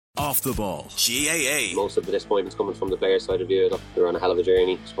Off the Ball. GAA. Most of the disappointment's coming from the players' side of view. Look, they're on a hell of a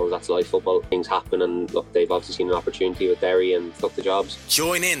journey. I suppose that's life football. Things happen, and look, they've obviously seen an opportunity with Derry and took the jobs.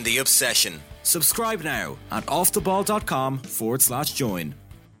 Join in the obsession. Subscribe now at offtheball.com/join.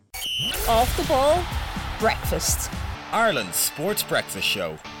 Off the Ball Breakfast. Ireland's sports breakfast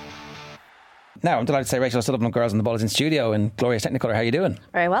show. Now, I'm delighted to say Rachel Sullivan, Girls in the Bulletin studio in glorious Technicolor. How are you doing?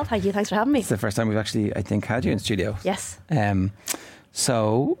 Very well, thank you. Thanks for having me. It's the first time we've actually, I think, had you in studio. Yes.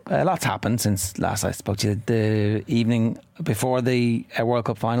 So, a lot's happened since last I spoke to you, the evening before the World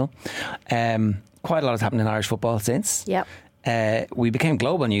Cup final. Quite a lot has happened in Irish football since. Yep. We became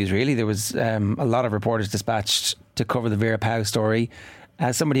global news, really. There was a lot of reporters dispatched to cover the Vera Pauw story.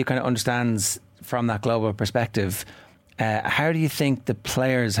 As somebody who kind of understands from that global perspective, how do you think the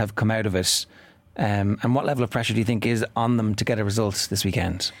players have come out of it? And what level of pressure do you think is on them to get a result this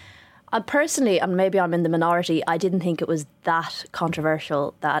weekend? Personally, and maybe I'm in the minority, I didn't think it was that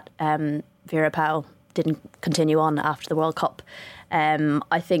controversial that Vera Pauw didn't continue on after the World Cup.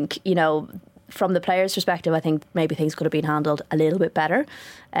 I think, from the players' perspective, I think maybe things could have been handled a little bit better.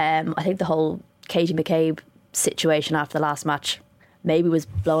 I think the whole Katie McCabe situation after the last match maybe was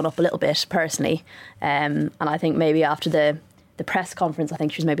blown up a little bit personally. And I think maybe after the press conference, I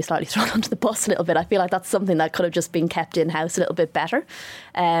think she was maybe slightly thrown under the bus a little bit. I feel like that's something that could have just been kept in-house a little bit better.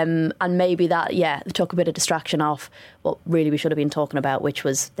 And maybe that, took a bit of distraction off what really we should have been talking about, which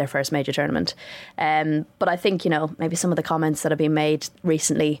was their first major tournament. But I think, maybe some of the comments that have been made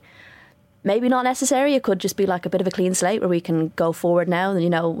recently, maybe not necessary. It could just be like a bit of a clean slate where we can go forward now. And,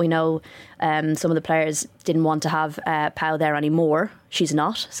 we know some of the players didn't want to have Pauw there anymore. She's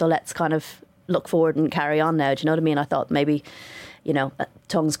not. So let's kind of look forward and carry on now. Do you know what I mean? I thought maybe,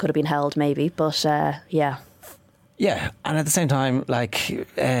 tongues could have been held maybe, but yeah. Yeah, and at the same time,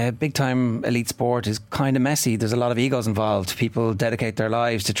 big time elite sport is kind of messy. There's a lot of egos involved. People dedicate their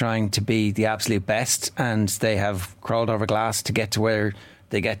lives to trying to be the absolute best, and they have crawled over glass to get to where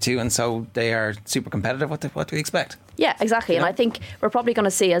they get to, and so they are super competitive. What do we expect? Yeah, exactly. And I think we're probably going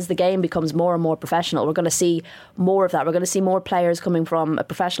to see, as the game becomes more and more professional, we're going to see more of that. We're going to see more players coming from a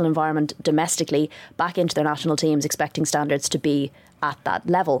professional environment domestically back into their national teams, expecting standards to be at that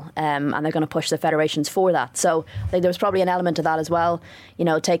level, and they're going to push the federations for that. So I think there's probably an element of that as well,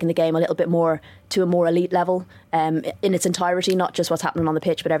 taking the game a little bit more to a more elite level in its entirety, not just what's happening on the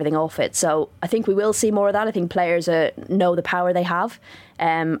pitch but everything off it. So I think we will see more of that. I think players know the power they have,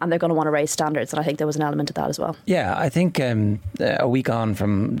 and they're going to want to raise standards, and I think there was an element of that as well. Yeah, I think a week on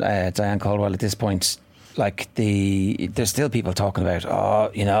from Diane Caldwell at this point, there's still people talking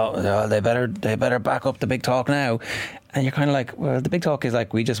about they better back up the big talk now, and you're kind of like, well, the big talk is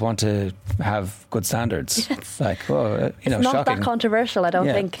we just want to have good standards. Yes. It's not shocking. that controversial, I don't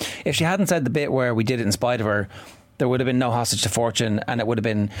think. If she hadn't said the bit where we did it in spite of her, there would have been no hostage to fortune, and it would have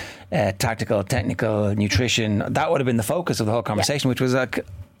been tactical, technical, nutrition. That would have been the focus of the whole conversation, which was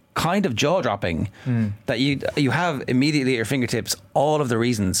kind of jaw-dropping that you have immediately at your fingertips all of the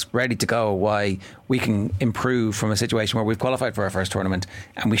reasons ready to go why we can improve from a situation where we've qualified for our first tournament,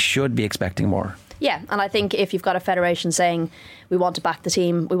 and we should be expecting more. Yeah, and I think if you've got a federation saying we want to back the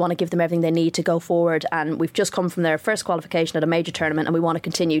team, we want to give them everything they need to go forward, and we've just come from their first qualification at a major tournament and we want to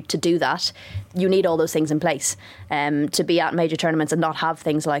continue to do that, you need all those things in place to be at major tournaments and not have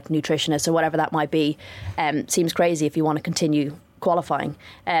things like nutritionists or whatever that might be. Seems crazy if you want to continue qualifying.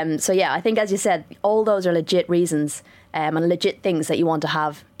 So yeah, I think, as you said, all those are legit reasons and legit things that you want to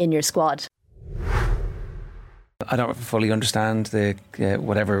have in your squad. I don't fully understand the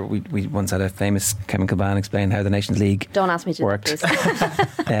whatever we once had a famous Kevin Kilban explain how the Nations League don't ask me to worked.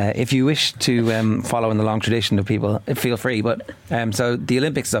 If you wish to follow in the long tradition of people, feel free. But so the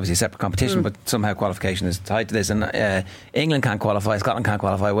Olympics is obviously a separate competition, but somehow qualification is tied to this. And England can't qualify, Scotland can't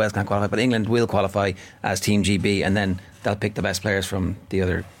qualify, Wales can't qualify, but England will qualify as Team GB, and then they'll pick the best players from the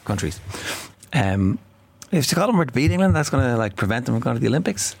other countries. If Scotland were to beat England, that's going to prevent them from going to the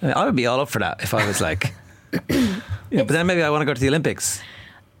Olympics. I would be all up for that if I was but then maybe I want to go to the Olympics.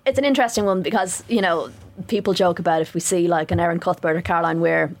 It's an interesting one because, people joke about if we see an Erin Cuthbert or Caroline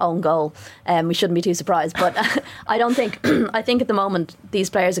Weir own goal, we shouldn't be too surprised. But I don't think. I think at the moment these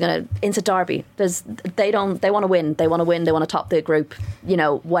players are going to into Derby. They want to win. They want to win. They want to top the group.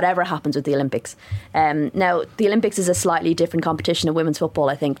 Whatever happens with the Olympics. Now the Olympics is a slightly different competition in women's football,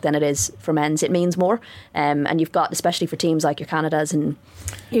 I think, than it is for men's. It means more, and you've got, especially for teams like your Canadas and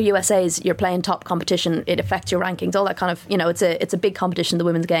your USA's, you're playing top competition. It affects your rankings, all that kind of. It's a big competition, the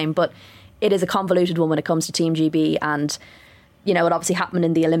women's game, but it is a convoluted one when it comes to Team GB, and it obviously happened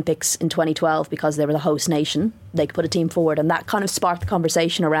in the Olympics in 2012 because they were the host nation. They could put a team forward, and that kind of sparked the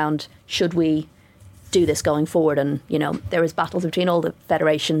conversation around, should we do this going forward. And, you know, there was battles between all the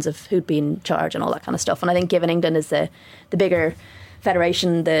federations of who'd be in charge and all that kind of stuff. And I think given England is the bigger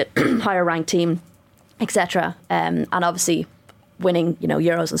federation, the higher ranked team, etc., and obviously winning, you know,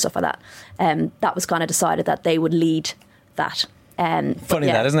 Euros and stuff like that, that was kind of decided that they would lead that. Funny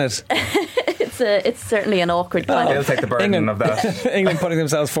that, isn't it? It's certainly an awkward kind They'll of... take the burden of that. England putting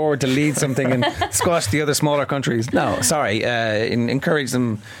themselves forward to lead something and squash the other smaller countries. No, sorry, encourage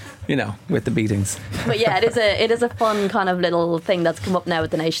them, you know, with the beatings. But yeah, it is a fun kind of little thing that's come up now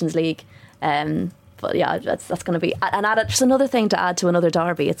with the Nations League. But yeah, that's going to be just another thing to add to another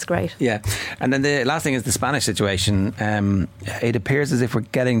derby. It's great. Yeah, and then the last thing is the Spanish situation. It appears as if we're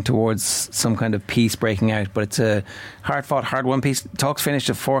getting towards some kind of peace breaking out, but it's a hard-fought, hard-won peace. Talks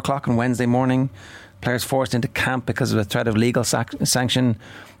finished at 4:00 on Wednesday morning. Players forced into camp because of a threat of legal sanction.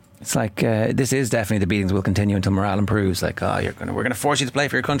 It's like this is definitely the beatings will continue until morale improves. Like, we're going to force you to play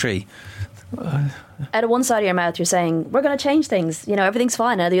for your country. Out of one side of your mouth you're saying we're going to change things, you know, everything's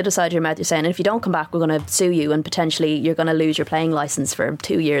fine. Out of the other side of your mouth you're saying, and if you don't come back we're going to sue you and potentially you're going to lose your playing licence for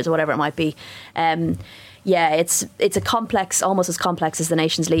 2 years or whatever it might be. Yeah, it's a complex, almost as complex as the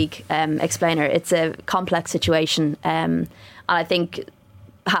Nations League explainer. It's a complex situation, and I think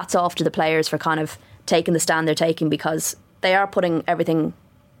hats off to the players for kind of taking the stand they're taking, because they are putting everything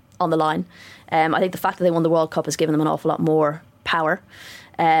on the line. I think the fact that they won the World Cup has given them an awful lot more power.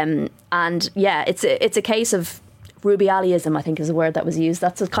 And yeah, it's a case of Rubialism, I think is a word that was used.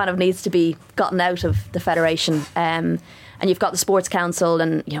 That's what kind of needs to be gotten out of the federation. And you've got the Sports Council,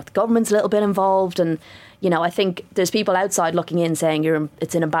 and you know the government's a little bit involved. And you know, I think there's people outside looking in saying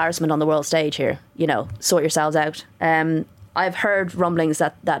it's an embarrassment on the world stage here. You know, sort yourselves out. I've heard rumblings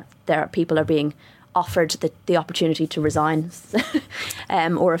that there are people are being offered the opportunity to resign,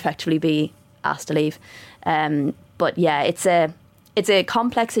 or effectively be asked to leave. But yeah, it's a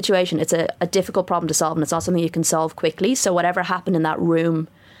complex situation. It's a difficult problem to solve, and it's not something you can solve quickly. So whatever happened in that room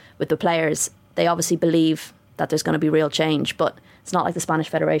with the players, they obviously believe that there's going to be real change, but it's not like the Spanish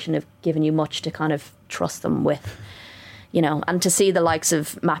Federation have given you much to kind of trust them with, you know. And to see the likes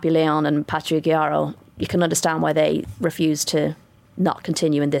of Mappy Leon and Patrick Guerrero, you can understand why they refuse to not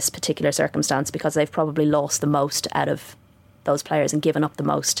continue in this particular circumstance, because they've probably lost the most out of those players and given up the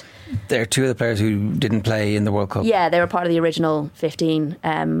most. They're two of the players who didn't play in the World Cup. Yeah, they were part of the original 15,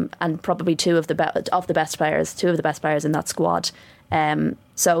 and probably two of the best players in that squad.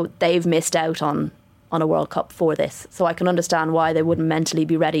 So they've missed out on a World Cup for this. So I can understand why they wouldn't mentally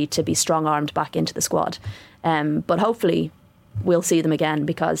be ready to be strong-armed back into the squad. But hopefully we'll see them again,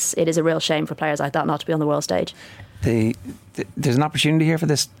 because it is a real shame for players like that not to be on the world stage. There's an opportunity here for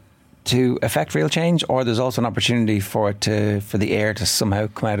this to affect real change, or there's also an opportunity for the air to somehow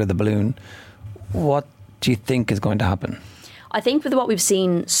come out of the balloon. What do you think is going to happen? I think with what we've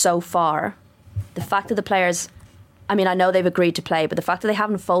seen so far, the fact that the players, I mean, I know they've agreed to play, but the fact that they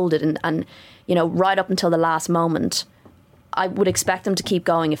haven't folded and you know, right up until the last moment, I would expect them to keep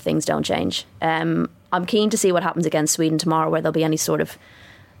going if things don't change. I'm keen to see what happens against Sweden tomorrow, where there'll be any sort of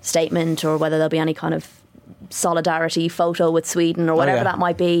statement, or whether there'll be any kind of solidarity photo with Sweden or whatever that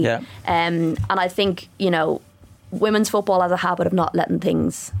might be. Yeah. And I think, you know, women's football has a habit of not letting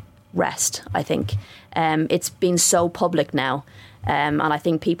things rest, I think. It's been so public now, and I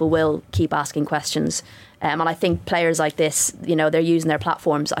think people will keep asking questions. And I think players like this, you know, they're using their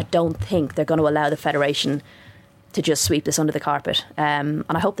platforms. I don't think they're going to allow the federation to just sweep this under the carpet. And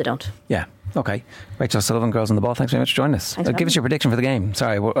I hope they don't. Yeah. Okay. Rachel Sullivan, Girls on the Ball, thanks very much for joining us. Give us your prediction for the game.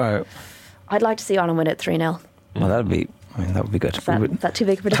 Sorry. I'd like to see Ireland win it 3-0. Well, that would be good. Is that too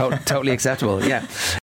big a prediction? Totally acceptable, yeah.